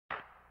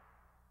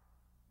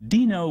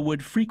Dino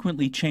would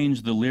frequently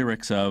change the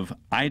lyrics of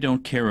 "I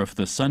Don't Care If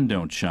the Sun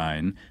Don't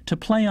Shine" to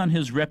play on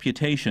his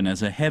reputation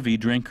as a heavy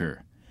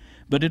drinker.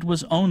 But it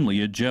was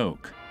only a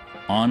joke.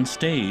 On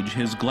stage,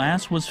 his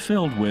glass was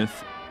filled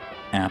with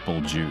apple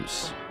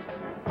juice.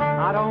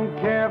 I don't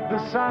care if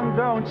the sun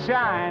don't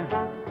shine,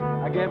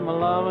 I get my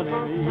loving in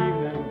the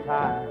evening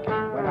time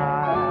when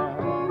I'm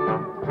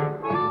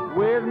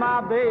with my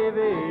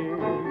baby.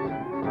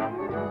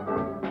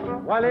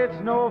 Well, it's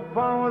no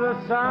fun with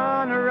the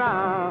sun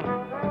around,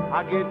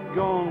 I get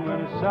going when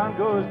the sun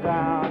goes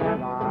down,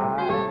 and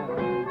I'm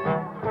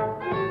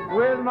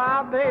with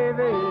my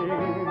baby.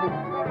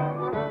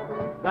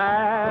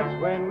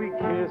 That's when we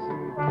kiss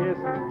and kiss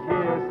and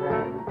kiss,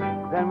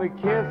 and then we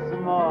kiss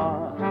some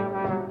more.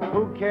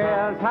 Who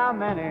cares how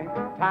many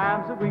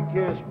times that we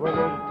kiss? Well, at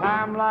a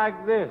time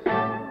like this,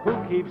 who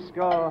keeps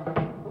score?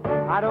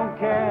 I don't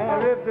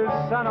care if the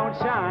sun don't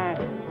shine,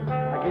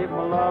 I get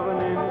my loving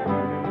in the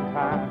evening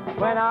time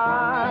when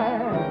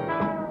I'm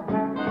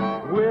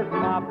with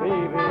my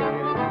baby.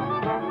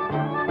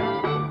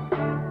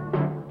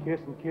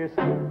 Kiss and kiss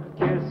and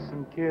kiss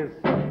and kiss,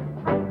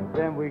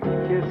 then we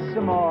kiss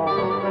some more.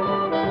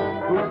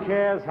 Who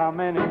cares how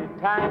many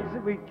times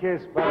that we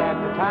kiss? But at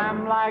a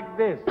time like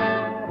this,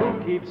 who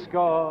keeps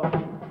score?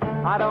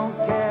 I don't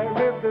care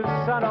if the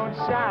sun don't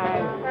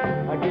shine,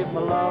 I get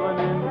my loving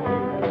in the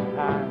evening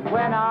time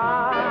when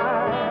I'm